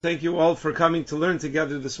Thank you all for coming to learn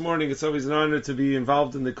together this morning. It's always an honor to be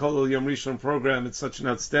involved in the Kol Yom Rishon program. It's such an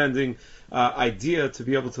outstanding idea to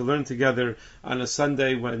be able to learn together on a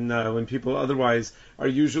Sunday when people otherwise are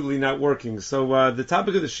usually not working. So the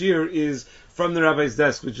topic of the shir is From the Rabbi's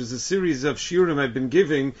Desk, which is a series of shiurim I've been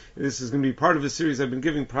giving. This is going to be part of a series I've been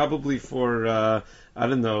giving probably for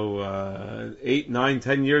 8, 9,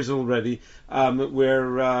 10 years already,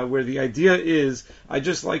 where the idea is I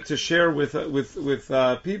just like to share with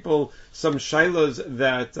people some shilas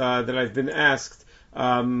that I've been asked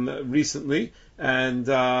recently, and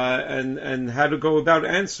how to go about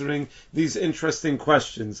answering these interesting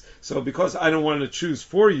questions. So because I don't want to choose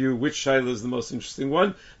for you which shaila is the most interesting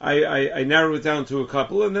one, I narrow it down to a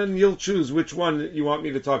couple, and then you'll choose which one you want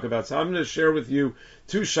me to talk about. So I'm going to share with you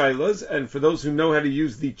two shailas, and for those who know how to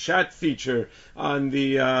use the chat feature on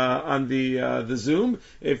the Zoom,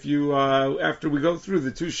 if you after we go through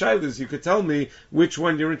the two shailas, you could tell me which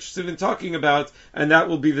one you're interested in talking about, and that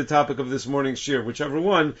will be the topic of this morning's shir, whichever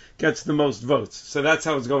one gets the most votes. So that's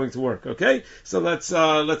how it's going to work. Okay, so let's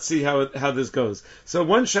see how this goes. So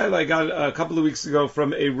one shaila I got a couple of weeks ago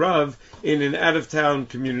from a rav in an out of town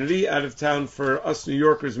community. Out of town for us New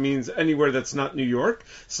Yorkers means anywhere that's not New York.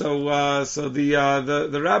 So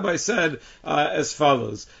the rabbi said as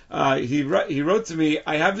follows. He wrote to me,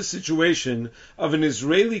 I have a situation of an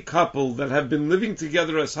Israeli couple that have been living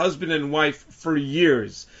together as husband and wife for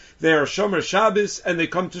years. They are Shomer Shabbos and they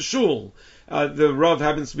come to shul. The Rav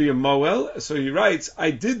happens to be a Moel, so he writes,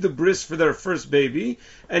 I did the bris for their first baby,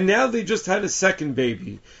 and now they just had a second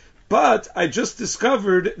baby. But I just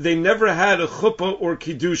discovered they never had a chuppah or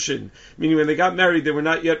kiddushin. Meaning when they got married, they were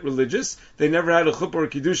not yet religious. They never had a chuppah or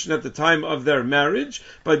kiddushin at the time of their marriage,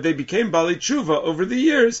 but they became Bali Tshuva over the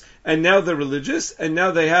years, and now they're religious, and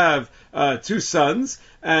now they have two sons.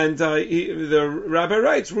 And the rabbi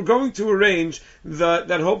writes, we're going to arrange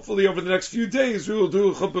that hopefully over the next few days we will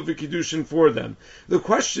do a chuppah v'kiddushin for them. The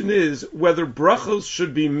question is whether brachos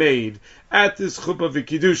should be made at this chuppah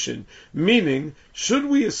v'kiddushin. Meaning, should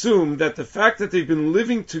we assume that the fact that they've been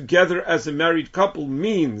living together as a married couple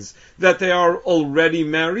means that they are already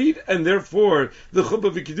married, and therefore the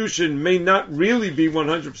chuppah v'kiddushin may not really be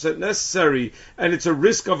 100% necessary, and it's a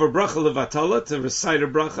risk of a bracha levatala, to recite a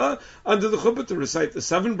bracha, under the chuppah to recite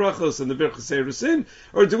the 7 brachos and the Birchas Erusin?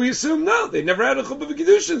 Or do we assume, no, they never had a chuppah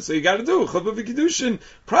v'kiddushin, so you got to do a chuppah v'kiddushin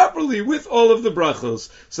properly with all of the brachos?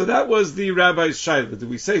 So that was the rabbi's shaila. Do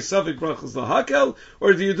we say Savik brachos lahakel,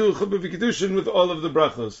 or do you do a chuppah v'kiddushin with all of the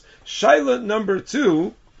brachos? Shaila number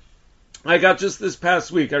 2, I got just this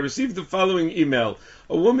past week. I received the following email.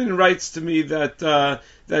 A woman writes to me that her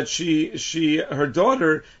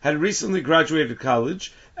daughter had recently graduated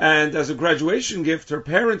college, and as a graduation gift, her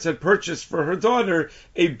parents had purchased for her daughter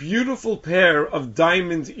a beautiful pair of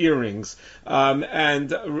diamond earrings.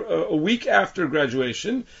 And a week after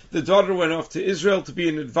graduation, the daughter went off to Israel to be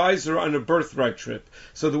an advisor on a birthright trip.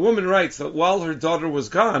 So the woman writes that while her daughter was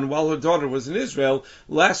gone, while her daughter was in Israel,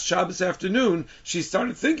 last Shabbos afternoon, she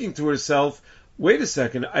started thinking to herself, wait a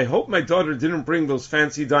second, I hope my daughter didn't bring those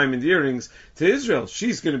fancy diamond earrings to Israel.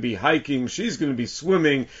 She's going to be hiking, she's going to be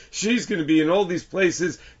swimming, she's going to be in all these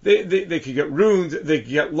places. They could get ruined, they could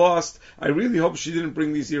get lost. I really hope she didn't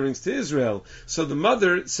bring these earrings to Israel. So the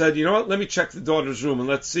mother said, you know what, let me check the daughter's room and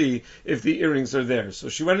let's see if the earrings are there. So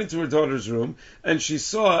she went into her daughter's room and she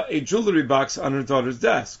saw a jewelry box on her daughter's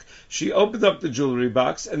desk. She opened up the jewelry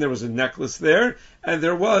box and there was a necklace there, and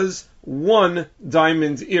there was 1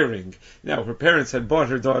 diamond earring. Now, her parents had bought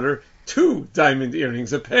her daughter 2 diamond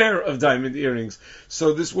earrings, a pair of diamond earrings.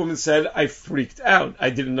 So this woman said, I freaked out.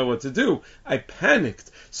 I didn't know what to do. I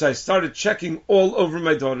panicked. So I started checking all over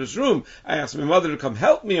my daughter's room. I asked my mother to come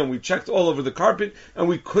help me, and we checked all over the carpet, and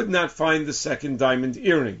we could not find the second diamond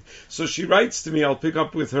earring. So she writes to me, I'll pick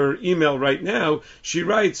up with her email right now. She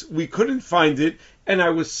writes, we couldn't find it, and I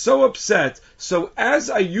was so upset. So as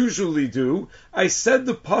I usually do, I said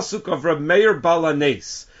the pasuk of Reb Meir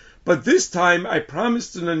Balanes. But this time I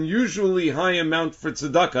promised an unusually high amount for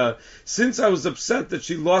tzedakah, since I was upset that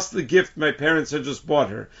she lost the gift my parents had just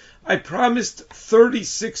bought her. I promised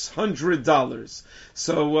 $3,600.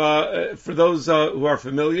 So for those who are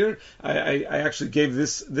familiar, I actually gave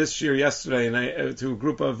this year yesterday, and to a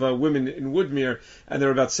group of women in Woodmere, and there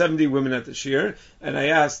were about 70 women at the shir, and I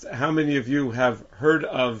asked how many of you have heard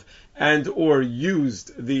of and or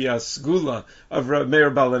used the segula of Meir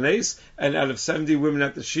Balanes, and out of 70 women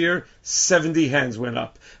at the shir, 70 hands went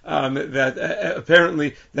up.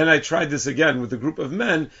 Apparently, then I tried this again with a group of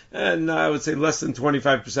men, and I would say less than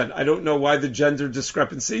 25%. I don't know why the gender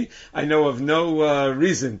discrepancy. I know of no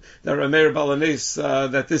reason that Rameir Balanes,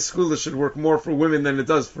 that this skula should work more for women than it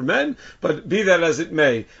does for men, but be that as it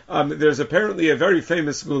may, there's apparently a very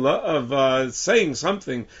famous skula of saying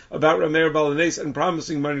something about Rameir Balanes and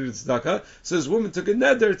promising money to tzedakah. So this woman took a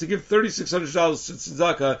neder to give $3,600 to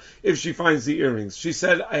tzedakah if she finds the earrings. She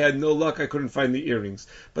said, I had no luck, I couldn't find the earrings.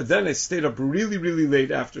 But then I stayed up really, really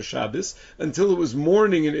late after Shabbos until it was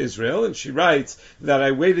morning in Israel, and she writes that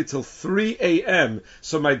I waited till 3 a.m.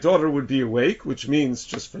 so my daughter would be awake, which means,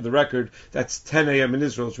 just for the record, that's 10 a.m. in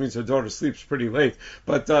Israel, which means her daughter sleeps pretty late.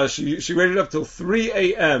 But she waited up till 3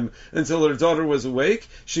 a.m. until her daughter was awake.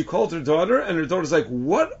 She called her daughter, and her daughter's like,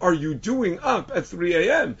 what are you doing up at 3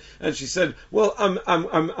 a.m.? And she said, well,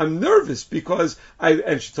 I'm nervous because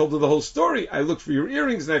and she told her the whole story. I looked for your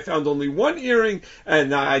earrings and I found only one earring,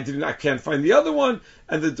 and I can't find the other one.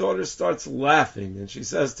 And the daughter starts laughing, and she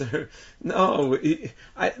says to her, no,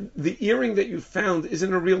 the earring that you found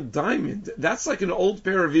isn't a real diamond. That's like an old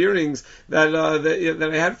pair of earrings that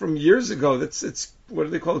I had from years ago. It's what do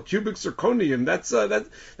they call it? Cubic zirconium. That's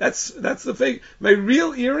the fake. My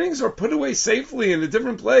real earrings are put away safely in a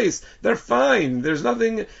different place. They're fine. There's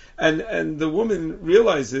nothing. And the woman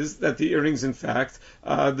realizes that the earrings, in fact,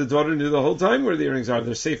 the daughter knew the whole time where the earrings are.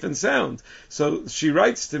 They're safe and sound. So she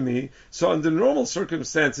writes to me, so under normal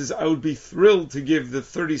circumstances, I would be thrilled to give the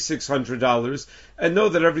 $3,600 and know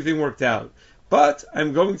that everything worked out. But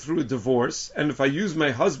I'm going through a divorce, and if I use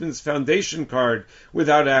my husband's foundation card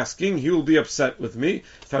without asking, he will be upset with me.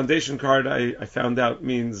 Foundation card, I found out,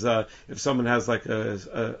 means if someone has like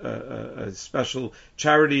a special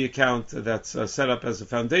charity account that's set up as a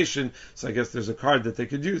foundation, so I guess there's a card that they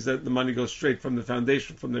could use that the money goes straight from the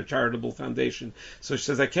foundation, from their charitable foundation. So she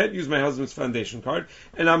says, I can't use my husband's foundation card,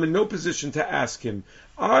 and I'm in no position to ask him.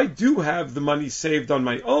 I do have the money saved on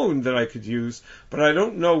my own that I could use, but I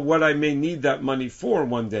don't know what I may need that money for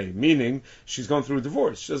one day, meaning she's going through a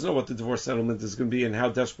divorce. She doesn't know what the divorce settlement is going to be and how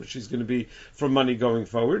desperate she's going to be for money going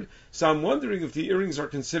forward. So I'm wondering if the earrings are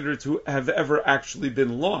considered to have ever actually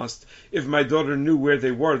been lost, if my daughter knew where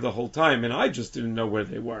they were the whole time and I just didn't know where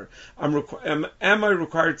they were. Am I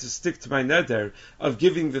required to stick to my neder of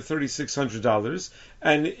giving the $3,600?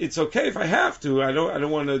 And it's okay if I have to. I don't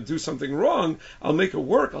want to do something wrong. I'll make it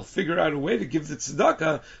work. I'll figure out a way to give the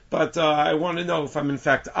tzedakah, but I want to know if I'm in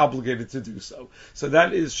fact obligated to do so. So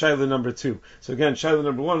that is Shaila number 2. So again, Shaila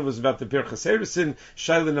number 1 was about the Birchas Erusin.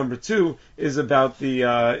 Shaila number 2 is about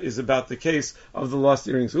the case of the lost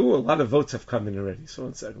earrings. Ooh, a lot of votes have come in already. So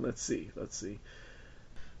 1 second. Let's see.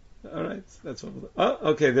 All right, that's what we'll do.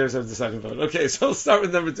 Oh, okay, there's our second vote. Okay, so we'll start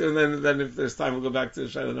with number 2, and then if there's time, we'll go back to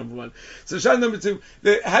Shaila number 1. So Shaila number 2,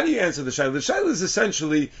 how do you answer the Shaila? The Shaila is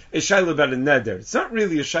essentially a Shaila about a neder. It's not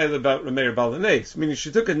really a Shaila about Rameir Balanes, meaning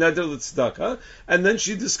she took a neder l'tzedakah, and then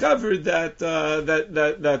she discovered that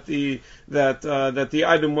the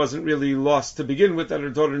item wasn't really lost to begin with, that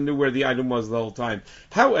her daughter knew where the item was the whole time.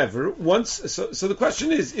 However, so the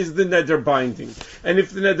question is the neder binding? And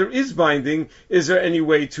if the neder is binding, is there any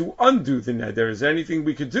way to undo the neder? Is there anything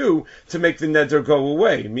we could do to make the neder go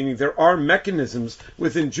away? Meaning there are mechanisms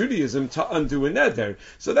within Judaism to undo a neder.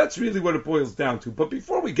 So that's really what it boils down to. But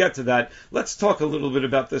before we get to that, let's talk a little bit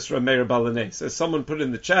about this Rameir Balanes. As someone put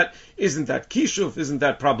in the chat, isn't that kishuf? Isn't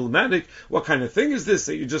that problematic? What kind of thing is this,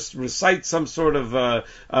 that you just recite some sort of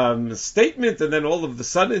statement and then all of a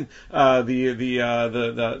sudden the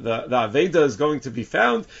Aveda is going to be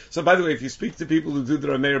found? So by the way, if you speak to people who do the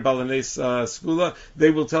Rameir Balanes skula,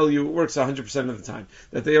 they will tell you it works 100% of the time.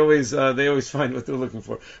 That they always find what they're looking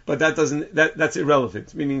for. But that's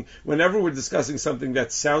irrelevant. Meaning, whenever we're discussing something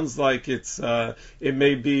that sounds like it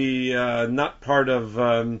may be not part of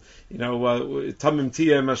Tamim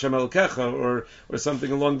Tiyem Hashem Elokecha or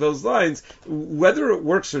something along those lines, whether it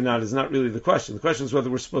works or not is not really the question. The question is whether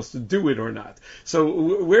we're supposed to do it or not.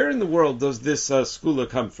 So where in the world does this skula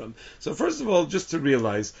come from? So first of all, just to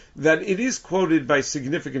realize that it is quoted by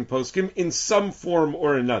significant poskim in some form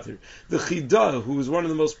or another. The Chida, who was one of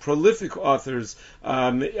the most prolific authors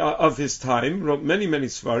of his time, wrote many, many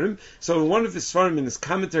Svarim. So in one of his Svarim, in his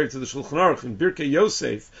commentary to the Shulchan Aruch, in Birkei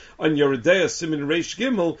Yosef, on Yeridea Simin Reish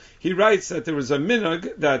Gimel, he writes that there was a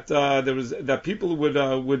minhag that people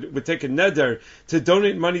would take a neder to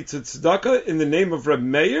donate money to tzedakah in the name of Reb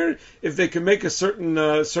Meir if they can make a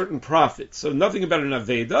certain profit. So nothing about an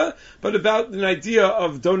aveda, but about an idea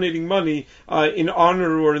of donating money in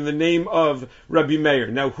honor or in the name of Rabbi Meir.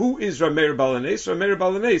 Now, who is Rabbi Meir Baal HaNes? Rabbi Meir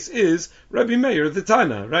Baal HaNes is Rabbi Meir the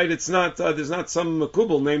Tana, right? It's not there's not some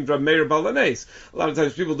makubal named Rabbi Meir Baal HaNes. A lot of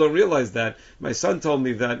times people don't realize that. My son told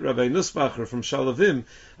me that Rabbi Nussbacher from Shalavim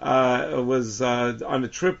was on a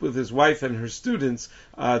trip with his wife and her students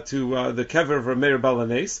to the kever of Rabbi Meir Baal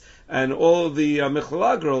HaNes, and all the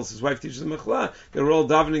Mechla girls, his wife teaches Mechla, they were all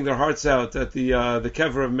davening their hearts out at the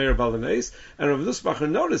kever of Meir Baal HaNes, and Rabbi Nussbacher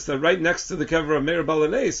noticed that right next to the kever of Meir Baal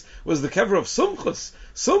HaNes was the kever of Sumchus.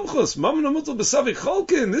 Sumchus, Mammon Amutal B'Savik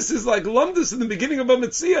Cholkin. This is like Lumdus in the beginning of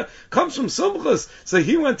Ametzia, comes from Sumchus. So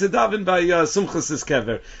he went to daven by Sumchus's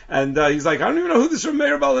kever, and he's like, I don't even know who this Rabbi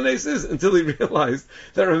Meir Baal HaNes is, until he realized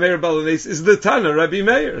that Rabbi Meir Baal HaNes is the Tana, Rabbi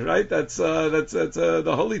Meir, right? That's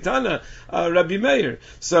the holy Tana, Rabbi Meir.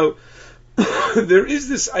 So there is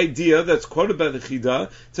this idea that's quoted by the Chida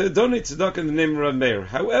to donate tzedakah in the name of Rabbi Meir.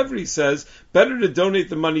 However, he says better to donate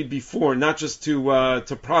the money before, not just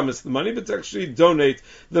to promise the money, but to actually donate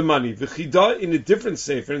the money. The Chida in a different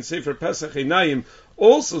sefer, in Sefer Pesach Einayim,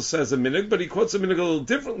 also says a minhag, but he quotes a minhag a little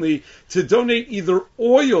differently, to donate either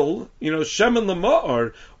oil, shemen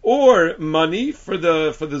lama'ar, or money for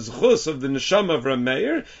the zchus of the neshama of Rabbi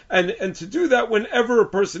Meir, and to do that whenever a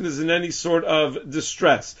person is in any sort of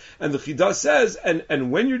distress. And the Chida says,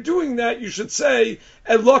 and when you're doing that, you should say,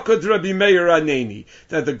 Elokad Rabbi Meir aneni,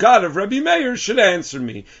 that the God of Rabbi Meir should answer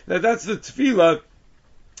me. That's the tefillah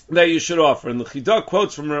that you should offer. And the Chida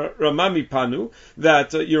quotes from Ramami Panu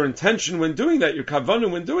that your intention when doing that, your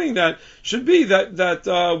kavanah when doing that, should be that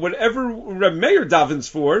whatever Reb Meir davens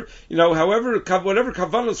for, whatever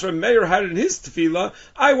kavanos Reb Meir had in his tefillah,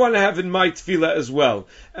 I want to have in my tefillah as well.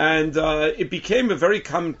 And it became a very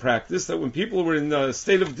common practice that when people were in a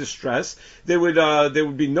state of distress, there would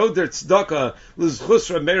be no der tzedakah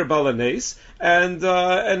l'zchus Reb Meir Baal HaNes, and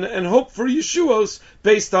hope for Yeshuos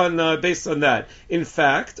based on that. In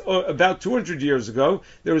fact, about 200 years ago,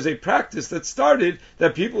 there was a practice that started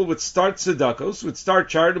that people would start tzedakos, would start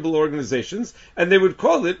charitable organizations, and they would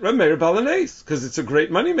call it Reb Meir Baal HaNes, because it's a great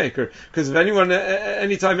moneymaker. Because if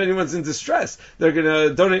anytime anyone's in distress, they're going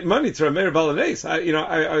to donate money to Reb Meir Baal HaNes.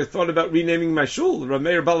 I thought about renaming my shul Reb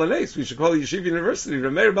Meir Baal HaNes. We should call it Yeshiva University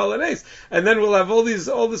Reb Meir Baal HaNes, and then we'll have all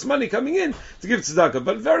this money coming in to give tzedakah.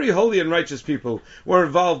 But very holy and righteous people were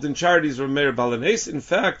involved in charities of Reb Meir Baal HaNes. In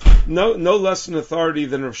fact, no less an authority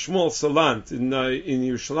than Rav Shmuel Salant in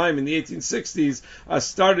Yerushalayim in the 1860s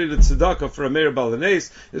started a tzedakah for Reb Meir Baal HaNes.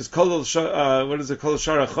 There's Kol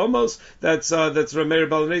Shara Chomos. That's Reb Meir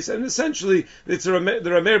Baal HaNes, and essentially the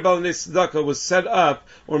Reb Meir Baal HaNes tzedakah was set up,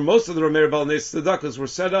 or most of the Reb Meir Baal HaNes tzedakahs were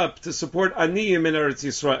set up to support aniyim in Eretz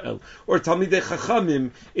Yisrael or Talmidei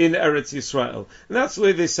Chachamim in Eretz Yisrael, and that's the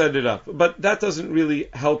way they set it up. But that doesn't really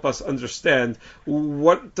help us understand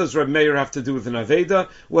what does Reb Meir have to do with an aveda.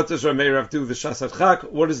 What does Reb Meir have to do with the Shasat Chak?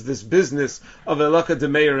 What is this business of Elaka de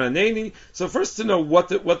Meir Aneni? So first to know what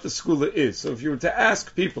the skula is. So if you were to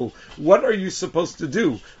ask people, what are you supposed to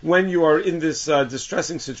do when you are in this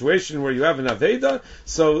distressing situation where you have an aveda?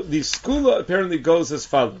 So the skula apparently goes as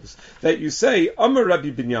follows: that you say Amar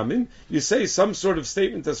Rabbi Binyamin, you say some sort of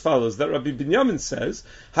statement as follows, that Rabbi Binyamin says,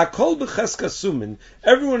 Hakol b'cheska sumin,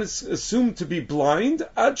 everyone is assumed to be blind,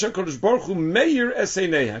 ad shakadosh baruch hu meir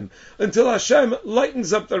eseinehem, until Hashem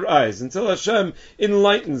lightens up their eyes, until Hashem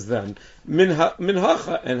enlightens them.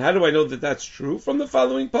 Minhacha, and how do I know that that's true? From the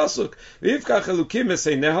following pasuk: the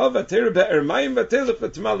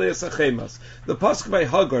pasuk by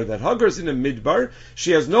Hagar, that Hagar's in a midbar,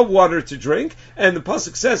 she has no water to drink, and the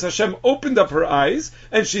pasuk says Hashem opened up her eyes,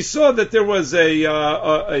 and she saw that there was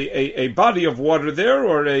a body of water there,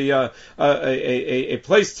 or a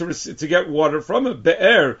place to get water from, a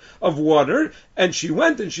be'er of water, and she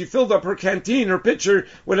went and she filled up her canteen, her pitcher,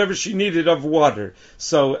 whatever she needed of water.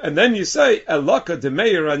 So, and then you say, Elaka de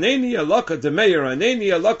Meir Aneni, Elaka de Meir Aneni,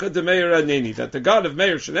 Elaka de Meir Aneni, that the God of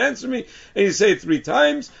Meir should answer me, and you say it 3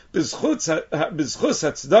 times, Bizchus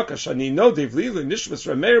HaTzedakah Shani Nodev Lilu Nishmas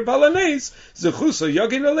Rameir Baal HaNes, Zechusa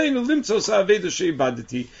Yagin Aleinu Limtzos HaAveda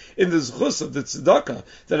Sheibadati, in the Zechus of the Tzedakah,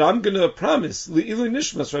 that I'm going to promise, Lilu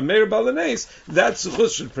Nishmas Rameir Baal HaNes, that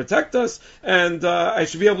Zechus should protect us, and I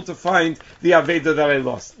should be able to find the Aveda that I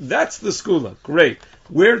lost. That's the skula. Great.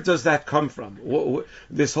 Where does that come from?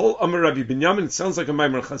 This whole Amar Rabbi Binyamin, it sounds like a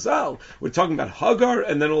Maimer Chazal. We're talking about Hagar,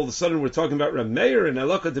 and then all of a sudden we're talking about Reb Meir and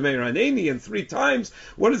Elaka de Meir Haneni, and 3 times.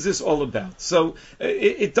 What is this all about? So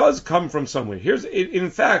it does come from somewhere. It in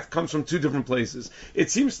fact comes from 2 different places.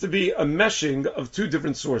 It seems to be a meshing of 2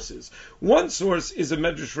 different sources. One source is a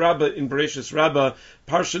Medrash Rabbah in Bereshis Rabbah,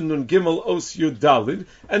 Parsha Nun Gimel Os Yud Dalid,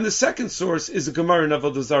 and the second source is a Gemara in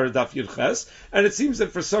Avodah Zarah Daf Yud Ches, and it seems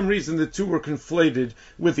that for some reason the 2 were conflated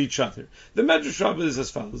with each other. The Medrash Rabbah is as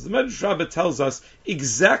follows. The Medrash Rabbah tells us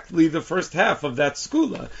exactly the first half of that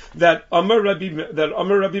skula, that Amar Rabbi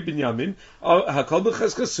Binyamin, Hakol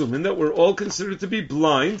B'Cheskasumin, that we're all considered to be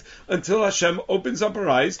blind until Hashem opens up our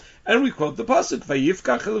eyes, and we quote the pasuk,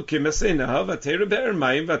 Vayifkach Elokim Eseinav Vatera Be'er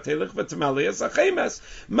Mayim Vatelech V'Tamalei Achemes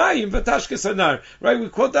Mayim V'Tashkes Anar. Right, we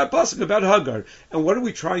quote that pasuk about Hagar, and what are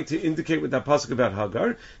we trying to indicate with that pasuk about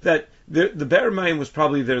Hagar? That the Be'er Mayim was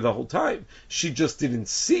probably there the whole time. She just didn't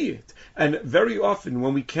see it. And very often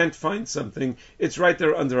when we can't find something, it's right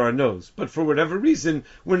there under our nose. But for whatever reason,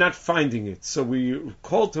 we're not finding it. So we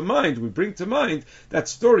bring to mind that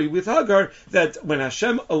story with Hagar, that when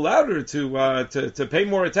Hashem allowed her to pay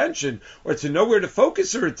more attention, or to know where to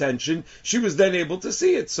focus her attention, she was then able to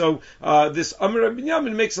see it. So this Amar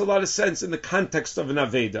Binyamin makes a lot of sense in the context of an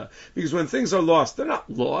Aveda. Because when things are lost, they're not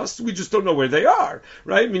lost, we just don't know where they are.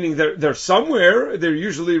 Right? Meaning they're somewhere, they're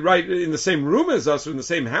usually right in the same room as us, or in the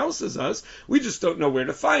same house as us, we just don't know where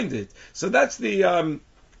to find it. So that's the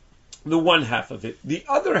one half of it. The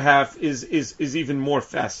other half is even more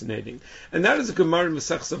fascinating, and that is a Gemara in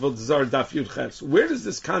Masechta Avodah Zarah Daf Yud Ches. Where does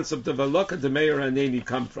this concept of Elaka de Meir Haneni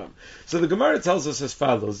come from? So the Gemara tells us as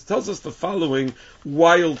follows. It tells us the following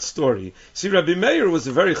wild story. See, Rabbi Meir was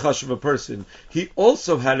a very chashuv person. He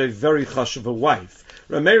also had a very chashuv wife.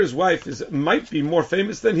 Rabbi Meir's wife might be more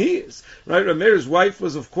famous than he is. Right? Rabbi Meir's wife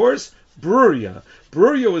was, of course, Bruria.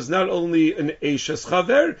 Bruria was not only an Eishes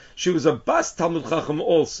Chaver, she was a Bas Talmud Chacham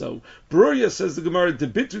also. Bruria, says the Gemara,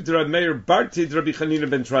 Debitu de Rabbi Meir Bartid Rabbi Chanina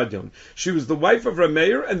ben Tradion. She was the wife of Rabbi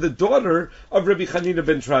Meir and the daughter of Rabbi Chanina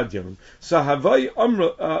ben Tradion. So Havai Amra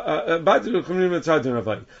Bartid Rabbi Chanina ben Tradion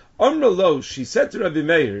Havai. Amra lo, she said to Rabbi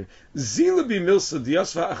Meir, Zila b'milsa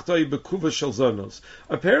diasva achtoi bekuva shel zonos.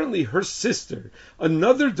 Apparently her sister,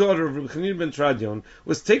 another daughter of Rabbi Chanina ben Tradion,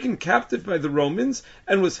 was taken captive by the Romans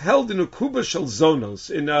and was held in a kuba shel zonos,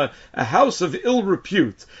 in a house of ill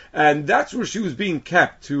repute. And that's where she was being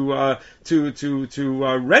kept to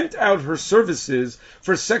rent out her services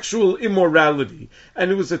for sexual immorality.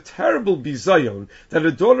 And it was a terrible bizayon that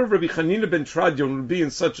a daughter of Rabbi Chanina ben Tradion would be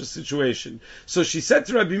in such a situation. So she said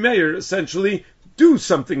to Rabbi Meir, essentially, do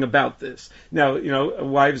something about this. Now,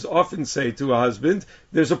 wives often say to a husband,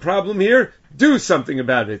 there's a problem here, do something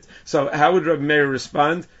about it. So how would Rabbi Meir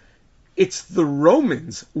respond? It's the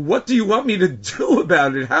Romans. What do you want me to do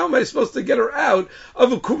about it? How am I supposed to get her out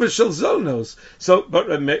of a kuva shel zonos? So,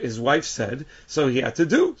 but his wife said, so he had to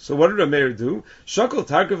do. So what did Rameir do? Shakal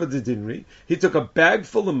targava dedinri. He took a bag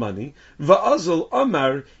full of money. Va'azul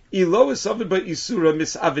amar ilois avid by isura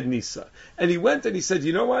misavid nisa. And he went and he said,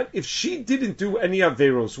 you know what? If she didn't do any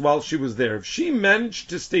averos while she was there, if she managed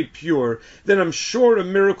to stay pure, then I'm sure a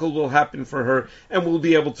miracle will happen for her and we'll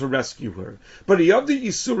be able to rescue her. But Yavdi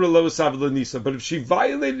Isura Lois Avid Nisa. But if she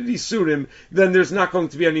violated Isurim, then there's not going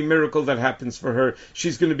to be any miracle that happens for her.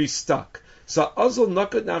 She's going to be stuck. So Azal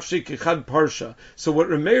Nakat Nafshi Kichad Parsha. So what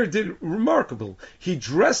Rameir did, remarkable. He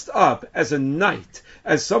dressed up as a knight,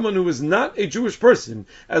 as someone who was not a Jewish person,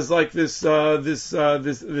 as like this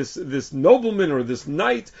nobleman or this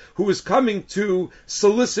knight who was coming to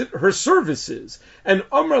solicit her services. And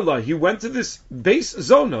Amrullah, he went to this base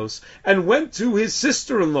Zonos and went to his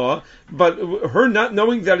sister-in-law, but her not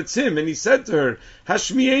knowing that it's him, and he said to her,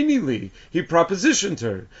 Hashmieni li. He propositioned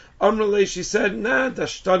her. Amrullah, she said, nah,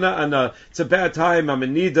 dashtana ana. It's a bad time. I'm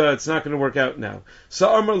in Nida. It's not going to work out now. So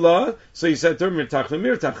Amrullah, so he said to her, Mirtach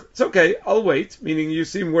lemirtach. It's okay. I'll wait. Meaning you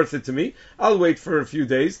seem worth it to me. I'll wait for a few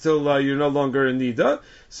days till you're no longer in Nida.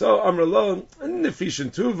 So Amrullah,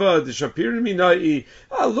 nefishin tuva, deshapir minai.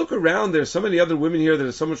 Look around. There's so many other women here that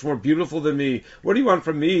are so much more beautiful than me. What do you want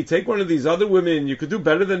from me? Take one of these other women. You could do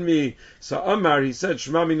better than me. So Amar, he said,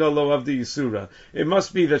 Shema mina lo avdi yisura. It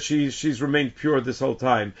must be that she's remained pure this whole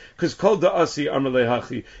time. Because kol da'asi Amar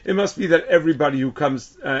lehachi. It must be that everybody who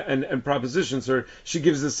comes and propositions her, she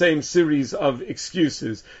gives the same series of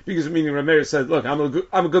excuses. Because meaning Rameir said, look, I'm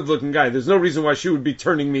a good-looking guy. There's no reason why she would be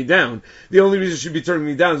turning me down. The only reason she'd be turning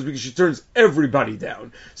me down is because she turns everybody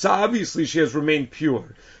down. So obviously she has remained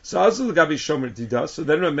pure. So Azul Gabi Shomer Dida. So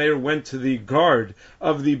then Rameir went to the guard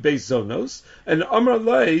of the Beis Zonos, and Amar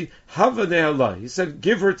Lei Hava Ne'alai. He said,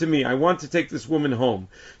 give her to me. I want to take this woman home.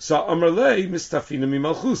 So Amar Lei Mistafina Mi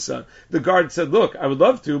Malchusa. The guard said, look, I would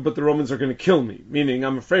love to, but the Romans are going to kill me. Meaning,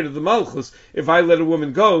 I'm afraid of the Malchus. If I let a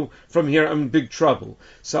woman go from here, I'm in big trouble.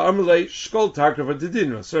 So Amar Lei Shkol Takrava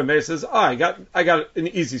Dedinra. So Rameir says, I got an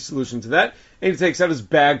easy solution to that. And he takes out his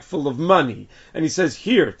bag full of money. And he says,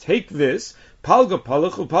 here, take this. Palga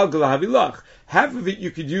palach upalga lahavilach. Half of it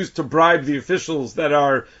you could use to bribe the officials that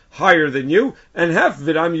are higher than you, and half of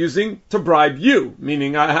it I'm using to bribe you,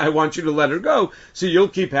 meaning I want you to let her go, so you'll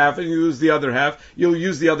keep half and you lose the other half. You'll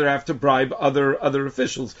use the other half to bribe other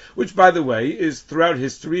officials, which, by the way, is throughout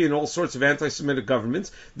history in all sorts of anti-Semitic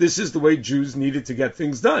governments. This is the way Jews needed to get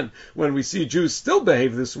things done. When we see Jews still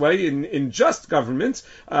behave this way in just governments,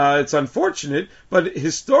 it's unfortunate, but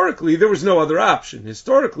historically there was no other option.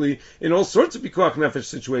 Historically, in all sorts of pikuach nefesh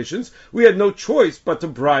situations, we had no choice but to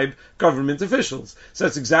bribe government officials. So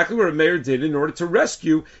that's exactly what Rameir did in order to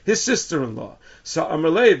rescue his sister-in-law. So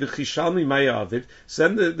Amalei v'chishalmi mayavid. So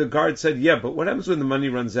then the guard said, yeah, but what happens when the money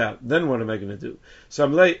runs out? Then what am I going to do? So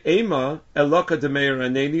Amalei ema eloka demeir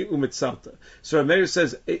aneni umitzalta. So Rameir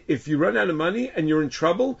says, if you run out of money and you're in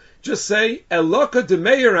trouble, just say eloka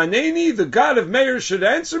demeir aneni, the God of Meir should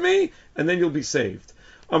answer me, and then you'll be saved.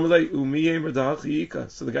 So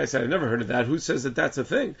the guy said, I never heard of that. Who says that that's a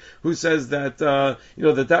thing? Who says that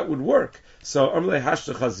that would work? So Amalei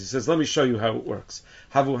Hashtachaz, he says, let me show you how it works.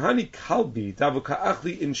 Havuhani kalbi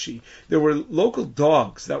davuka'achli inshi. There were local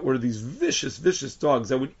dogs that were these vicious dogs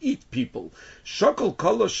that would eat people. Shakal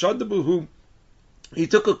kala shadabuhu. He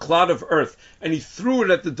took a clod of earth and he threw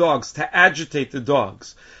it at the dogs to agitate the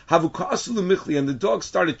dogs. And the dogs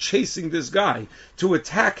started chasing this guy to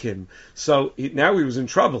attack him. So now he was in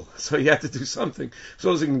trouble. So he had to do something. So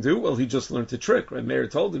what was he going to do? Well, he just learned a trick. Right? Meir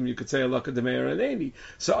told him you could say Elaka de Meir Aneni.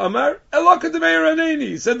 So Amar Elaka de Meir Aneni.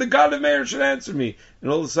 He said the God of Meir should answer me.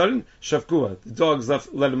 And all of a sudden, Shavkua, the dogs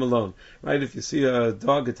let him alone. Right? If you see a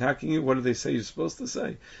dog attacking you, what do they say you're supposed to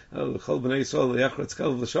say? The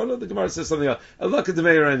Gemara says something else. Elaka de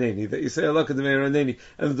Meir Aneni. That you say Elaka de Meir Aneni,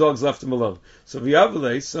 and the dogs left him alone. So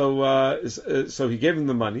V'yavale, so he gave him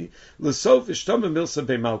the money. L'sof ishtama milsa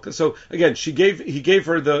bemalka. So again, he gave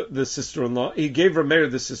her the sister-in-law. He gave her Meir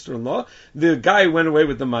the sister-in-law. The guy went away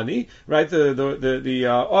with the money. Right? The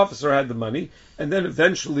officer had the money. And then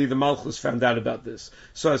eventually the Malchus found out about this.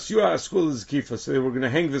 So Asua Askul is Kifa. So they were going to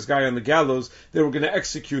hang this guy on the gallows. They were going to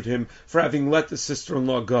execute him for having let the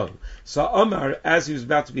sister-in-law go. So Amar, as he was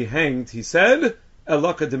about to be hanged, he said,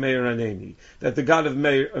 Elaka de Meir Aneni, that the God of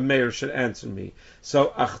Meir should answer me. So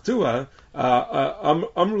Achtua,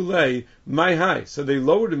 Amrulei, my high. So they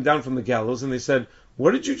lowered him down from the gallows and they said,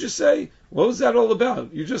 what did you just say? What was that all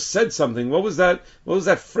about? You just said something. What was that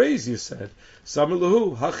phrase you said?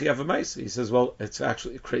 Samaluhu, Hachi Avamaisi. He says, well, it's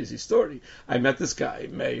actually a crazy story. I met this guy,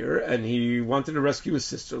 Meir, and he wanted to rescue his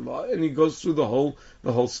sister-in-law, and he goes through the whole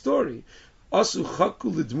story. So the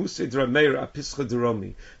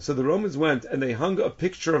Romans went and they hung a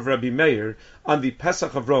picture of Rabbi Meir on the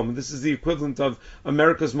Pesach of Rome. This is the equivalent of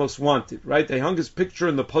America's Most Wanted, right? They hung his picture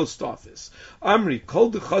in the post office. Amri,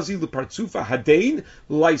 kol dechazi l'partzufa hadain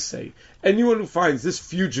laisei. Anyone who finds this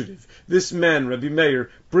fugitive, this man, Rabbi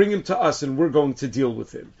Meir, bring him to us and we're going to deal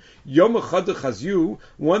with him. Yom Echad,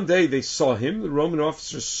 one day they saw him, the Roman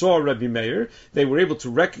officers saw Rabbi Meir, they were able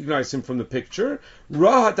to recognize him from the picture,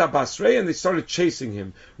 Rahat Abasrei, and they started chasing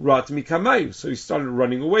him, Rat Mikamayu, so he started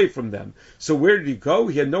running away from them. So where did he go?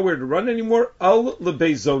 He had nowhere to run anymore, Al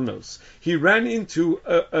Lebezonos. He ran into,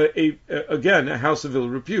 again, a house of ill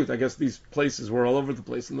repute. I guess these places were all over the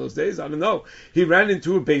place in those days, I don't know. He ran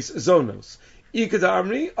into a base Zonos.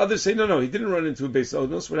 Others say no, he didn't run into a base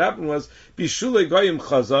Zonos. What happened was Bishule Goyim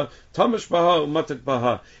Chaza, Tamash Baha, Matak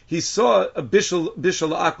Baha. He saw a bishul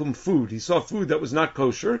akum food. He saw food that was not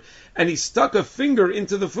kosher, and he stuck a finger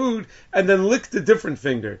into the food and then licked a different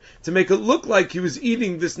finger to make it look like he was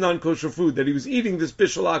eating this non-kosher food, that he was eating this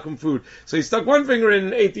bishul akum food. So he stuck one finger in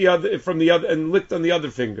and ate the other from the other and licked on the other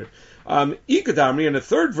finger. Ikadamri, and a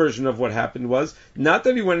third version of what happened was not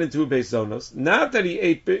that he went into a Beis Zonos, not that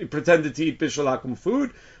he pretended to eat bishul akum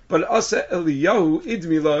food, but Asa Eliyahu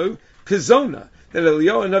idmilo kazona, that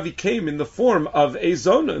Eliyahu Hanavi came in the form of a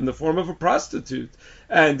zona, in the form of a prostitute.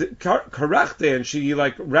 and karachte, and she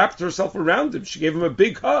like wrapped herself around him. She gave him a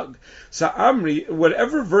big hug. So Amri,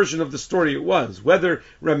 whatever version of the story it was, whether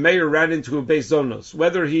Rameir ran into a Beis Zonos,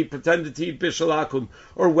 whether he pretended to eat Bishul Akum,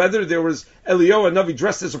 or whether there was Eliyahu Navi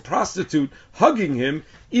dressed as a prostitute hugging him,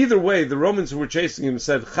 either way, the Romans who were chasing him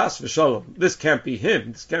said, Chas v'shalom, this can't be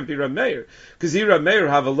him, this can't be Rameir, because he Rameir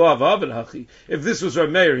have a law of Avad Hachi. If this was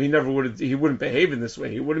Rameir, he wouldn't behave in this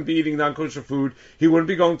way. He wouldn't be eating non-kosher food. He wouldn't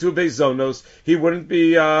be going to a Beis Zonos. He wouldn't be,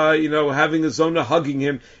 having a Zona hugging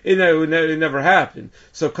him. It never happened.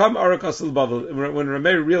 So come Arakas al-Bavel, when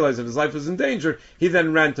Rameir realized that his life was in danger, he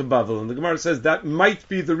then ran to Bavel. And the Gemara says that might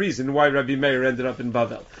be the reason why Rabbi Meir ended up in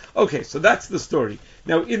Bavel. Okay, so that's the story.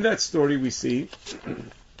 Now, in that story, we see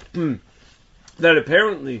that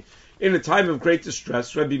apparently, in a time of great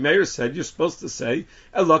distress, Rabbi Meir said, you're supposed to say,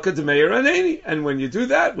 Elaka de Meir Aneni. And when you do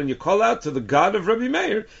that, when you call out to the God of Rabbi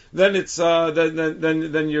Meir, then it's,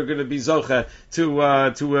 then you're going to be Zocha to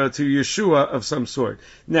Yeshua of some sort.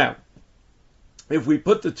 Now, if we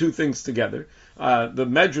put the two things together, the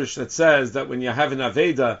medrash that says that when you have an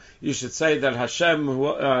Aveda, you should say that Hashem,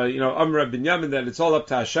 Amra Binyamin, that it's all up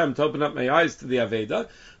to Hashem to open up my eyes to the Aveda.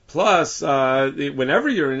 Plus, whenever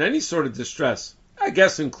you're in any sort of distress, I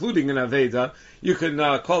guess including an Aveda, you can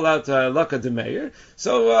call out Laka de Meir.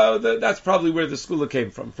 So that's probably where the skula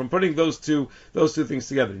came from putting those two things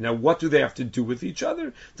together. Now, what do they have to do with each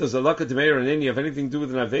other? Does a Laka de Meir and any have anything to do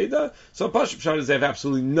with an Aveda? So Pashup Pshat is they have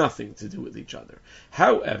absolutely nothing to do with each other.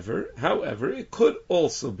 However, it could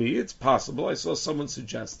also be, it's possible, I saw someone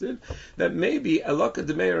suggested, that maybe a Laka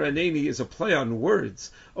de Meir Aneni is a play on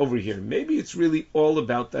words over here. Maybe it's really all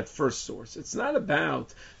about that first source. It's not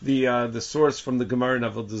about the source from the Gemara and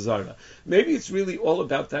Avodah Zarah. Maybe it's really all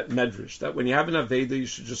about that medrash, that when you have an Aveda, you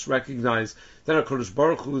should just recognize that HaKadosh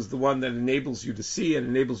Baruch Hu is the one that enables you to see and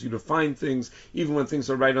enables you to find things, even when things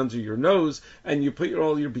are right under your nose, and you put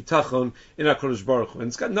all your bitachon in HaKadosh Baruch Hu. And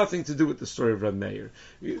it's got nothing to do with the story of Reb Meir.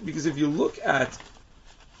 Because if you look at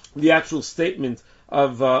the actual statement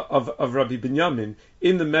of Rabbi Binyamin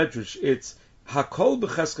in the medrash, it's Hakol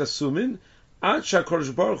b'cheska sumin ad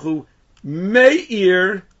shakadosh Baruch Hu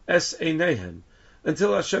meir es einehem,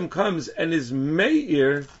 until Hashem comes and is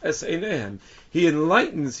meir es einehem. He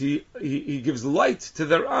enlightens, he gives light to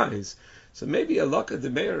their eyes. So maybe Elaka de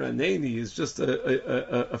Meir Aneni is just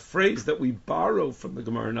a phrase that we borrow from the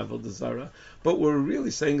Gemara and Avodah Zarah, but what we're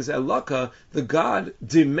really saying is Elaka, the God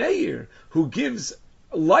de Meir, who gives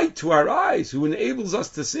light to our eyes, who enables us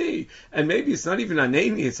to see. And maybe it's not even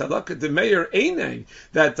Aneni, it's Alaka de Meir Einay,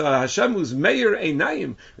 that Hashem was Meir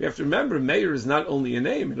Einayim. We have to remember, Meir is not only a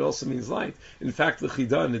name, it also means light. In fact, the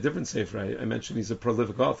Chida, in a different sefer, I mentioned he's a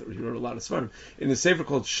prolific author, he wrote a lot of svarim. In a sefer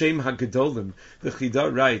called Shem HaGedolim, the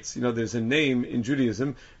Chida writes, there's a name in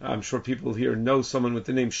Judaism, I'm sure people here know someone with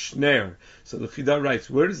the name Shner. So the Chida writes,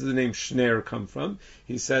 where does the name Shner come from?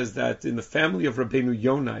 He says that in the family of Rabbeinu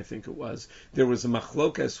Yonah, I think it was, there was a machlokas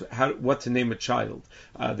what to name a child.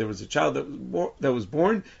 There was a child that was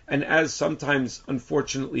born, and as sometimes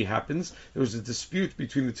unfortunately happens, there was a dispute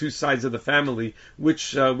between the two sides of the family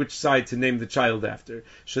which side to name the child after.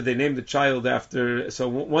 Should they name the child after? So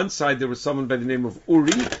on one side there was someone by the name of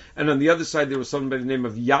Uri, and on the other side there was someone by the name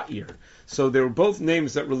of Yair. So they were both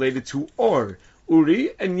names that related to Or. Uri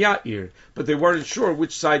and Yair, but they weren't sure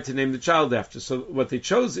which side to name the child after. So what they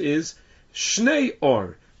chose is Shnei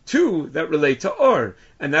Or, two that relate to Or,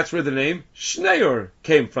 and that's where the name Shneor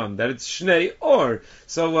came from. That it's Shnei Or.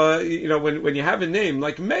 So when you have a name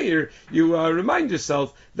like Meir, you remind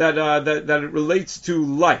yourself that it relates to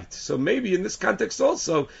light. So maybe in this context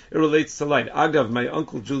also it relates to light. Agav, my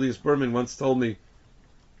uncle Julius Berman once told me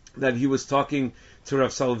that he was talking to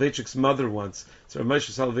Rav Soloveitchik's mother once. So Rav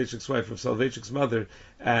Moshe Soloveitchik's wife, Rav Soloveitchik's mother,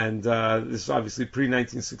 and this is obviously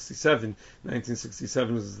pre-1967.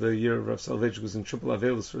 1967 was the year Rav Soloveitchik was in triple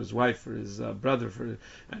Avelis for his wife, for his brother,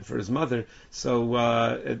 and for his mother. So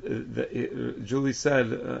Julie said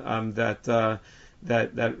that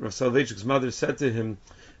Rav Soloveitchik's mother said to him,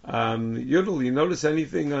 Yudel, you notice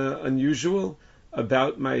anything unusual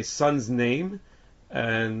about my son's name?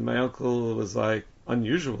 And my uncle was like,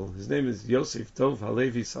 unusual. His name is Yosef Dov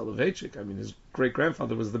Halevi Soloveitchik. I mean, his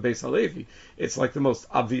great-grandfather was the Beis Halevi. It's like the most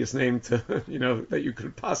obvious name to,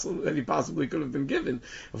 that he possibly could have been given.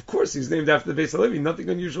 Of course, he's named after the Beis Halevi. Nothing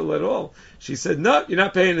unusual at all. She said, no, you're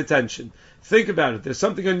not paying attention. Think about it. There's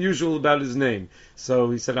something unusual about his name.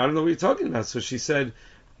 So he said, I don't know what you're talking about. So she said,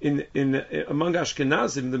 among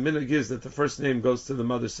Ashkenazim, the minhag is that the first name goes to the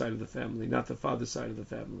mother's side of the family, not the father's side of the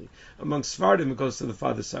family. Among Sephardim, it goes to the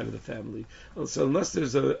father's side of the family. So unless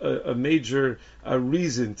there's a major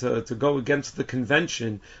reason to go against the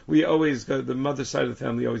convention, we always go, the mother's side of the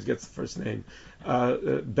family always gets the first name.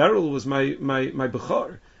 Beryl was my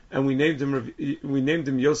Bechor, and we named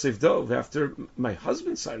him Yosef Dov after my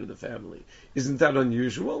husband's side of the family. Isn't that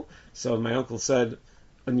unusual? So my uncle said,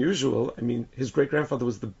 unusual? I mean, his great-grandfather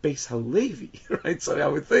was the Beis Halevi, right? So I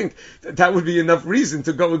would think that would be enough reason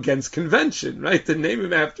to go against convention, right? To name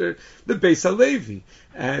him after the Beis Halevi.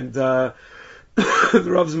 And the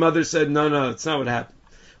Rav's mother said, no, it's not what happened.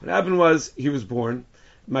 What happened was, he was born.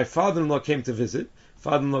 My father-in-law came to visit,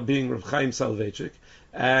 father-in-law being Rav Chaim Soloveitchik,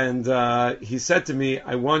 and he said to me,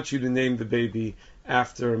 I want you to name the baby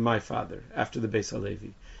after my father, after the Beis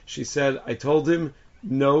Halevi. She said, I told him,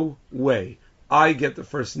 no way. I get the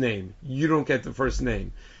first name. You don't get the first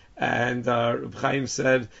name. And Reb Chaim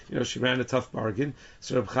said, she ran a tough bargain.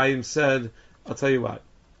 So Reb Chaim said, I'll tell you what.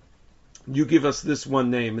 You give us this one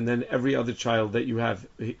name, and then every other child that you have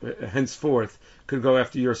henceforth could go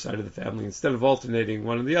after your side of the family. Instead of alternating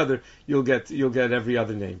one or the other, you'll get every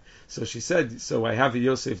other name. So she said, so I have a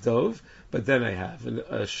Yosef Dov, but then I have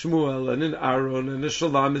a Shmuel and an Aaron and a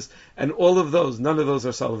Shalamis, and all of those, none of those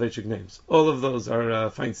are Soloveitchik names. All of those are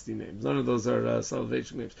Feinstein names. None of those are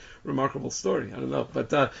Soloveitchik names. Remarkable story. I don't know,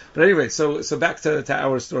 but anyway, so back to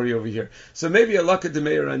our story over here. So maybe Alaka de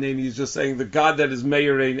Meir Aneni is just saying the God that is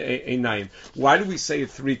Meir Einayim. Why do we say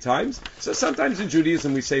it 3 times? So sometimes in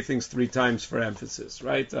Judaism we say things 3 times for emphasis,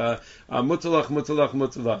 right? Mutalach, mutalach,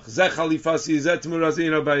 mutalach. Zeh chalifasi, zeh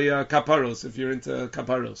tmurazi, by kaparos, if you're into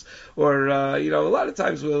kaparos, or a lot of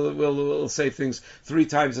times we'll say things 3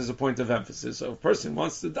 times as a point of emphasis. So if a person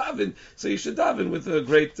wants to daven, so you should daven with a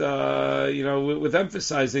great, with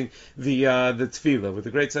emphasizing the tefillah, with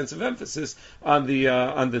a great sense of emphasis on the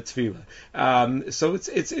tefillah. So it's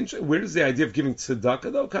interesting. Where does the idea of giving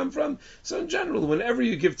tzedakah though come from? So in general, whenever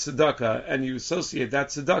you give tzedakah and you associate that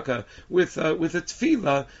tzedakah with a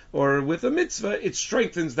tefillah or with a mitzvah, it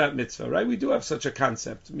strengthens that mitzvah, right? We do have such a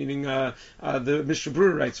concept, meaning the Mishnah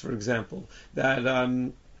Berurah writes, for example,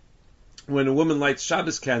 that when a woman lights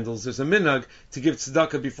Shabbos candles, there's a minhag to give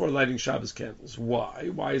tzedakah before lighting Shabbos candles.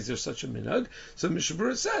 Why? Why is there such a minhag? So Mishnah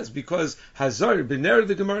Berurah says, because Hazar b'ner,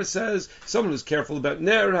 the Gemara says, someone who's careful about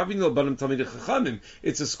ner, having no banim talmidei chachamim.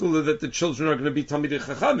 It's a school that the children are going to be talmidei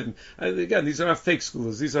chachamim. And again, these are not fake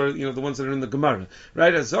schools. These are, the ones that are in the Gemara,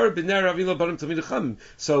 right? Hazar b'ner, having no banim talmidei chachamim.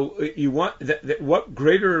 So you want what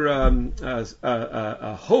greater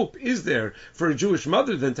hope is there for a Jewish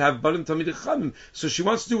mother than to have banim talmidei chachamim? So she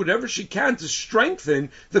wants to do whatever she can to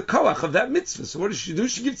strengthen the koach of that mitzvah. So what does she do?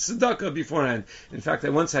 She gives tzedakah beforehand. In fact, I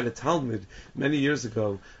once had a Talmud many years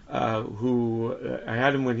ago who I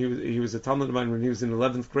had him when he was a Talmud of mine when he was in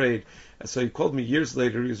 11th grade. So he called me years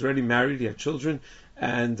later. He was already married. He had children.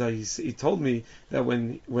 And he told me that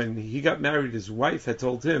when he got married, his wife had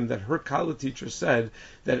told him that her Kala teacher said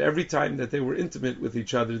that every time that they were intimate with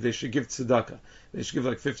each other, they should give tzedakah. They should give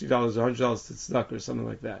like $50 or $100 to tzedakah or something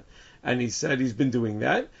like that. And he said he's been doing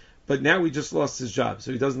that. But now he just lost his job,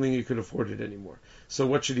 so he doesn't think he could afford it anymore. So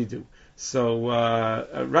what should he do? So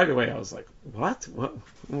right away I was like, what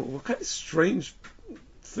kind of strange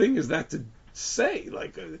thing is that to say?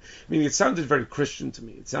 Like, it sounded very Christian to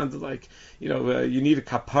me. It sounded like, you need a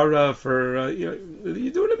kapara for,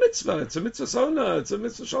 you do it a mitzvah. It's a mitzvah sona. It's a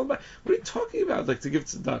mitzvah shalom. What are you talking about? Like to give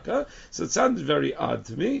tzedakah? So it sounded very odd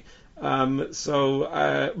to me.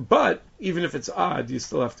 But even if it's odd, you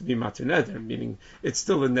still have to be matir neder, meaning it's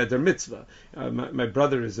still a neder mitzvah. My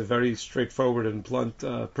brother is a very straightforward and blunt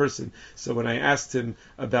person, so when I asked him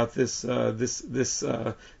about this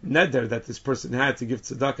neder that this person had to give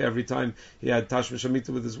tzedakah every time he had tashma shamita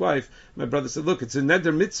with his wife, my brother said, look, it's a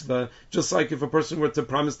neder mitzvah, just like if a person were to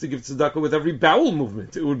promise to give tzedakah with every bowel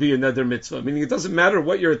movement, it would be a neder mitzvah, meaning it doesn't matter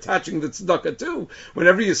what you're attaching the tzedakah to,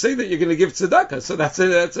 whenever you say that you're going to give tzedakah, so that's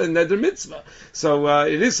a neder mitzvah. So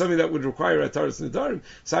it is something that would require Ataras Nedarim.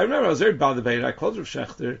 So I remember I was very bothered by it. I called Rav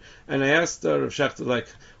Shechter and I asked Rav Shechter, like,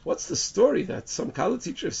 what's the story that some Kala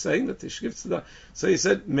teacher is saying that they should give tzedakah? So he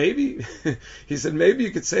said, maybe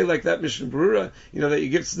you could say like that Mishnah Berurah, that you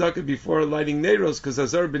give tzedakah before lighting neiros, because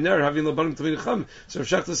Azar b'ner having lo banim tamid cham. So Rav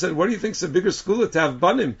Shechter said, what do you think is a bigger school to have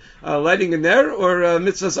banim, lighting a ner or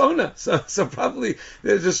mitzvahs ona? So probably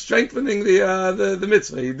they're just strengthening the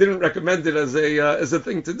mitzvah. He didn't recommend it as a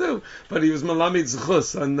thing to do, but he was malamid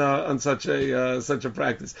zchus on such a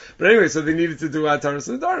practice. But anyway, so they needed to do Ataras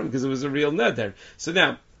Nedarim because it was a real neder. So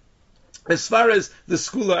now, As far as the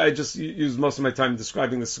skula, I just used most of my time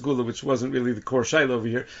describing the skula, which wasn't really the core shaila over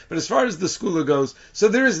here. But as far as the skula goes, so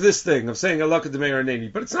there is this thing of saying alaka d'meir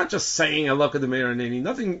aneni, but it's not just saying alaka d'meir aneni.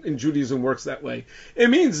 Nothing in Judaism works that way.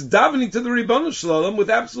 It means davening to the Ribbon Shalom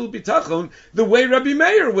with absolute bitachon, the way Rabbi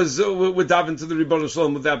Meir would daven to the Ribbon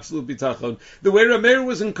Shalom with absolute bitachon, the way Rabbi Meir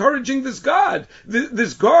was encouraging this God,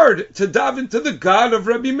 this guard, to daven to the God of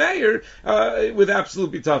Rabbi Meir with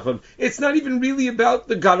absolute bitachon. It's not even really about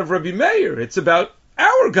the God of Rabbi Meir. It's about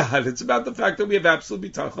our God. It's about the fact that we have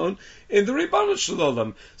absolute bitachon in the Ribbon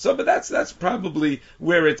Shalom. So, but that's probably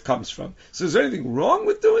where it comes from. So, is there anything wrong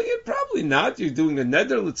with doing it? Probably not. You're doing a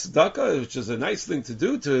neder l'tzedakah, which is a nice thing to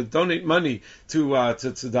do, to donate money to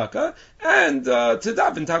tzedakah, and to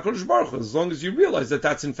daven to HaKadosh Baruch Hu, as long as you realize that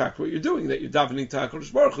that's in fact what you're doing, that you're davening to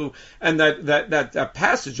HaKadosh Baruch Hu, and that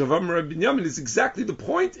passage of Amar Binyamin is exactly the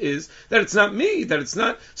point, is that it's not me, that it's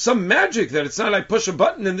not some magic, that it's not I push a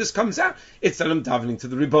button and this comes out. It's that I'm davening to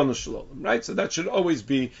the Ribbon Shalom, right? So that should always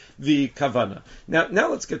be the kavana. Now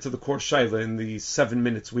let's get to the core shaila in the 7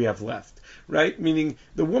 minutes we have left, right? Meaning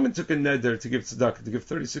the woman took a neder to give tzedakah, to give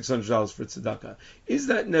 $3,600 for tzedakah. Is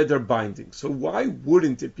that neder binding? So why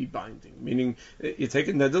wouldn't it be binding? Meaning you take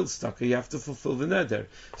a neder tzedakah, you have to fulfill the neder.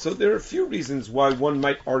 So there are a few reasons why one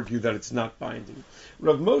might argue that it's not binding.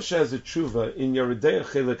 Rav Moshe has a tshuva in Yeridei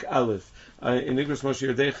Chelik Aleph, in Igros Moshe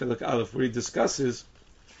Yeridei Chelik Aleph, where he discusses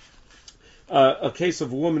a case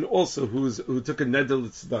of a woman also who took a neder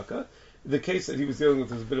tzedakah. The case that he was dealing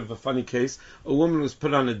with was a bit of a funny case. A woman was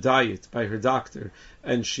put on a diet by her doctor,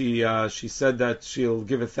 and she said that she'll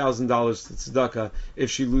give $1,000 to tzedakah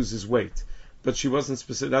if she loses weight. But she wasn't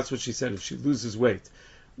specific. That's what she said, if she loses weight.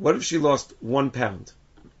 What if she lost 1 pound?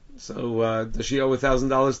 So does she owe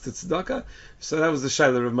 $1,000 to tzedakah? So that was the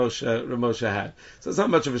shaila Rav Moshe had. So it's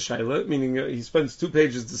not much of a shaila, meaning he spends 2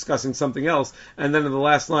 pages discussing something else, and then in the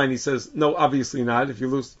last line he says, no, obviously not. If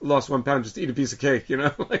you lost 1 pound, just eat a piece of cake.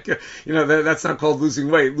 That's not called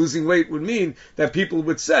losing weight. Losing weight would mean that people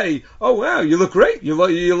would say, oh wow, you look great. You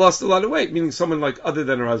lost a lot of weight. Meaning someone like other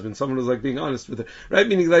than her husband, someone who's like being honest with her, right?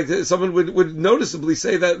 Meaning like someone would noticeably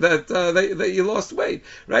say that you lost weight,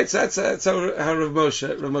 right? So that's how Rav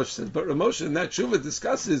Moshe said. But Rav Moshe in that tshuva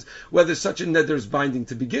discusses whether such a neder is binding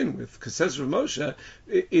to begin with, because says Rav Moshe,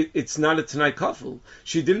 it's not a Tanai kafel.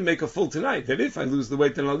 She didn't make a full Tanai, that if I lose the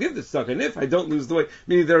weight, then I'll give the tzedakah, and if I don't lose the weight,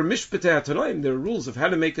 meaning there are mishpatei tanoim, there are rules of how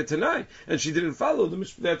to make a Tanai, and she didn't follow the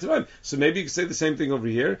mishpatei tanoim. So maybe you could say the same thing over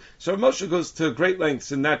here. So Rav Moshe goes to great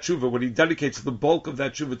lengths in that tshuva, what he dedicates the bulk of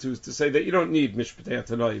that tshuva to, is to say that you don't need mishpatei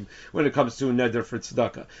tanoim when it comes to a neder for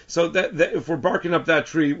tzedakah. So that if we're barking up that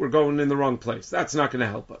tree, we're going in the wrong place. That's not going to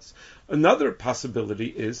help us. Another possibility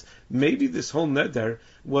is maybe this whole neder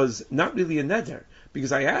was not really a neder.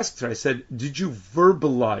 Because I asked her, I said, did you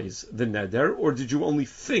verbalize the neder or did you only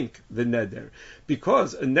think the neder?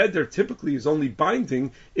 Because a neder typically is only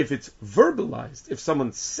binding if it's verbalized, if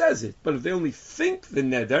someone says it. But if they only think the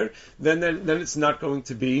neder, then it's not going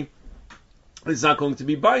to be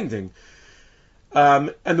binding.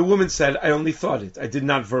 And the woman said, I only thought it. I did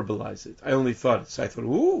not verbalize it. I only thought it. So I thought,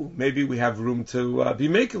 maybe we have room to be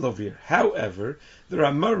makel over here. However, the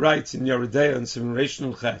Ramah writes in Yeridei on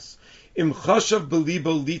Simration Ches, Im chashav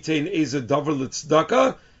belibo litein eze davar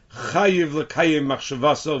l'tzedakah, chayiv l'kayim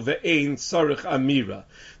machshavaso ve'ein sarich amira.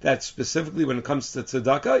 That specifically when it comes to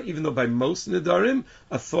tzedakah, even though by most nedarim,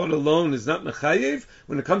 a thought alone is not mechayiv,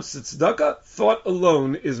 when it comes to tzedakah, thought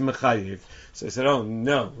alone is mechayiv. So I said, oh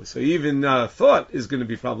no. So even thought is going to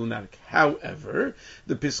be problematic. However,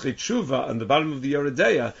 the Pischei Tshuva on the bottom of the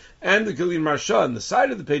Yeridei and the Gilyon Maharsha on the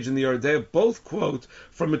side of the page in the Yeridei both quote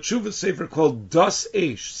from a Tshuva sefer called Das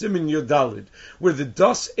Eish, Simin Yodalid, where the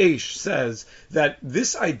Das Eish says that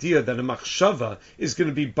this idea that a machshava is going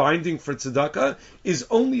to be binding for tzedakah is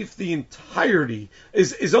only if the entirety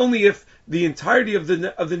of the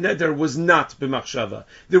neder was not b'machshava.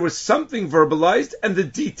 There was something verbalized, and the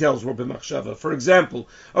details were b'machshava. For example,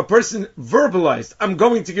 a person verbalized, "I'm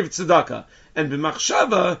going to give tzedakah," and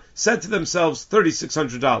b'machshava said to themselves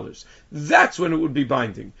 $3,600. That's when it would be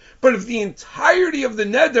binding. But if the entirety of the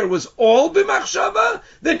neder was all b'machshava,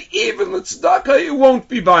 then even the tzedakah it won't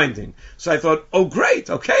be binding. So I thought, oh great,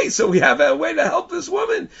 okay, so we have a way to help this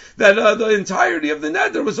woman that the entirety of the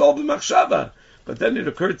neder was all b'machshava. But then it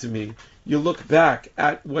occurred to me, you look back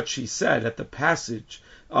at what she said at the passage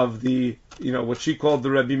of the, what she called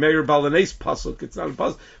the Rabbi Meir Balanés pasuk. It's not a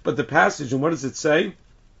pasuk, but the passage, and what does it say?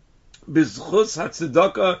 Bizchus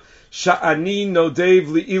hatzedakah sha'ani nodev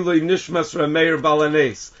li'iloi nishmas Rabbi Meir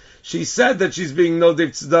Balanés. She said that she's being nodev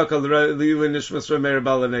tzedakah li'iloi nishmas Rabbi Meir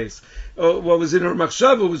Balanés. what was in her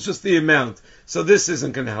machshava was just the amount. So this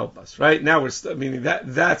isn't going to help us, right? Now meaning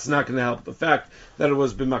that's not going to help the fact that it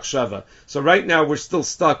was b'machshava. So right now we're still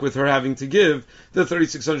stuck with her having to give the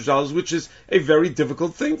 $3,600, which is a very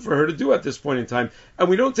difficult thing for her to do at this point in time. And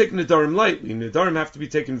we don't take Nidarim lightly. Nidarim have to be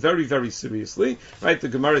taken very, very seriously, right? The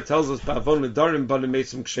Gemara tells us, Ba'avon Nidarim banim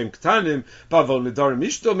mesim kshem ktanim, Ba'avon Nidarim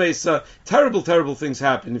ishto mesa. Terrible, terrible things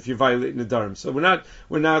happen if you violate Nidarim. So we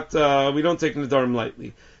don't take Nidarim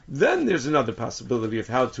lightly. Then there's another possibility of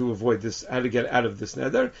how to avoid this, how to get out of this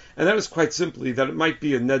neder, and that is quite simply that it might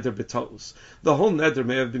be a neder b'talus. The whole neder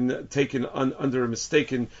may have been taken under a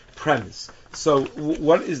mistaken premise. So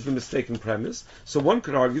what is the mistaken premise? So one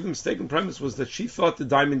could argue the mistaken premise was that she thought the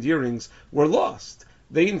diamond earrings were lost.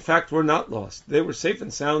 They, in fact, were not lost. They were safe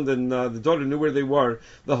and sound, and the daughter knew where they were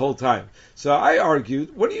the whole time. So I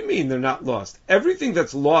argued, what do you mean they're not lost? Everything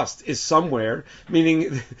that's lost is somewhere,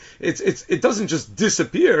 meaning it doesn't just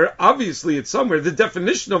disappear. Obviously, it's somewhere. The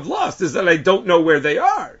definition of lost is that I don't know where they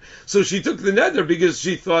are. So she took the neder because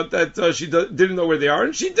she thought that she didn't know where they are,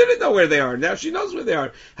 and she didn't know where they are. Now she knows where they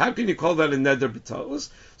are. How can you call that a neder b'talus?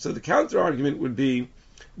 So the counter-argument would be,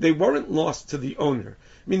 they weren't lost to the owner.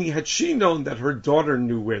 Meaning, had she known that her daughter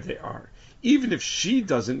knew where they are, even if she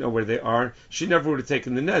doesn't know where they are, she never would have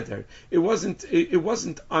taken the neder. It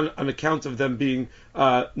wasn't on account of them being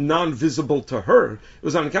non-visible to her. It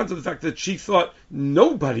was on account of the fact that she thought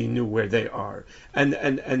nobody knew where they are.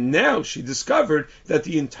 And now she discovered that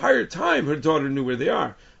the entire time her daughter knew where they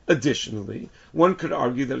are. Additionally, one could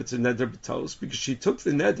argue that it's a neder b'talus because she took the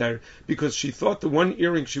neder because she thought the one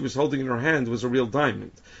earring she was holding in her hand was a real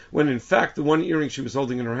diamond, when in fact the one earring she was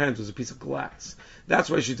holding in her hand was a piece of glass. That's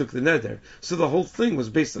why she took the neder. So the whole thing was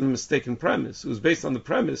based on a mistaken premise. It was based on the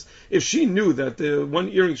premise, if she knew that the one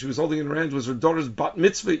earring she was holding in her hand was her daughter's bat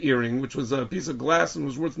mitzvah earring, which was a piece of glass and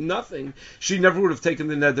was worth nothing, she never would have taken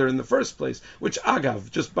the neder in the first place. Which,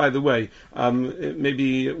 agav, just by the way,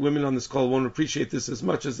 maybe women on this call won't appreciate this as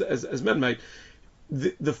much as men might.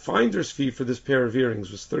 The finder's fee for this pair of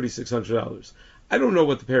earrings was $3,600. I don't know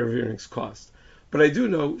what the pair of earrings cost. But I do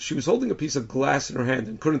know she was holding a piece of glass in her hand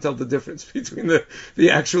and couldn't tell the difference between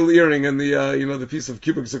the actual earring and the piece of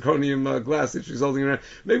cubic zirconium glass that she's holding in her hand.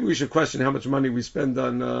 Maybe we should question how much money we spend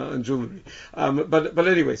on jewelry. But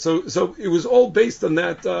anyway, so it was all based on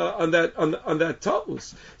that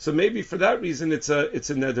tatus. So maybe for that reason it's a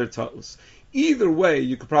neder tatus. Either way,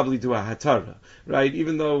 you could probably do a hatara, right?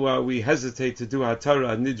 Even though we hesitate to do a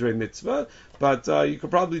hatara nidre mitzvah, but you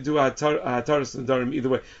could probably do a hataras nedarim either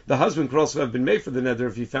way. The husband could also have been made for the neder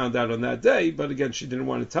if he found out on that day, but again, she didn't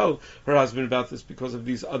want to tell her husband about this because of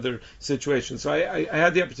these other situations. So I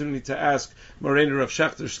had the opportunity to ask Moreno Rav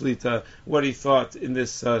Shechter Shlita what he thought in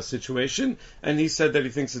this situation, and he said that he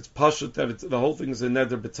thinks it's pashut, that the whole thing is a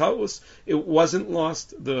neder b'talus. It wasn't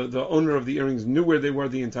lost. The owner of the earrings knew where they were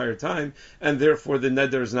the entire time, and therefore the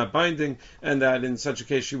neder is not binding, and that in such a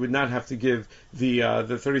case she would not have to give the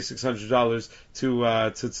 $3,600 to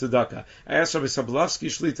tzedakah. I asked Rabbi Sobolovsky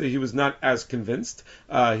Shlita, he was not as convinced.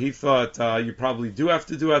 He thought you probably do have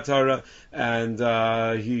to do atara,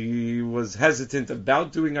 and he was hesitant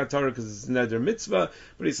about doing atara because it's a neder mitzvah,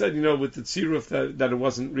 but he said, with the tziruf that it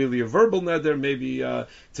wasn't really a verbal neder, maybe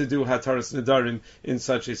to do hataras nedarim in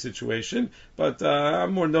such a situation. But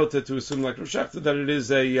I'm more noted to assume, like Rav Shechter, that it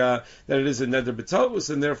is a neder b'talus,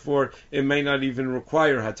 and therefore it may not even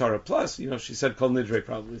require hatara plus. She said kol nidre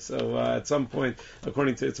probably. So at some point,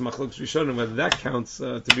 according to its machlokes rishonim, whether that counts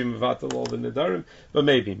to be mevatel all the nedarim, but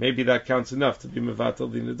maybe that counts enough to be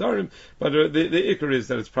mevatel the nedarim. But the ikar is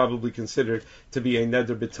that it's probably considered to be a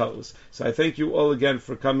neder b'talus. So I thank you all again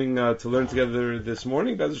for coming to learn together this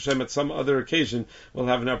morning. Be'ez Hashem, at some other occasion, we'll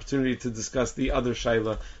have an opportunity to discuss the other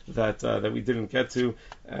shaila that we didn't get to,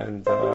 and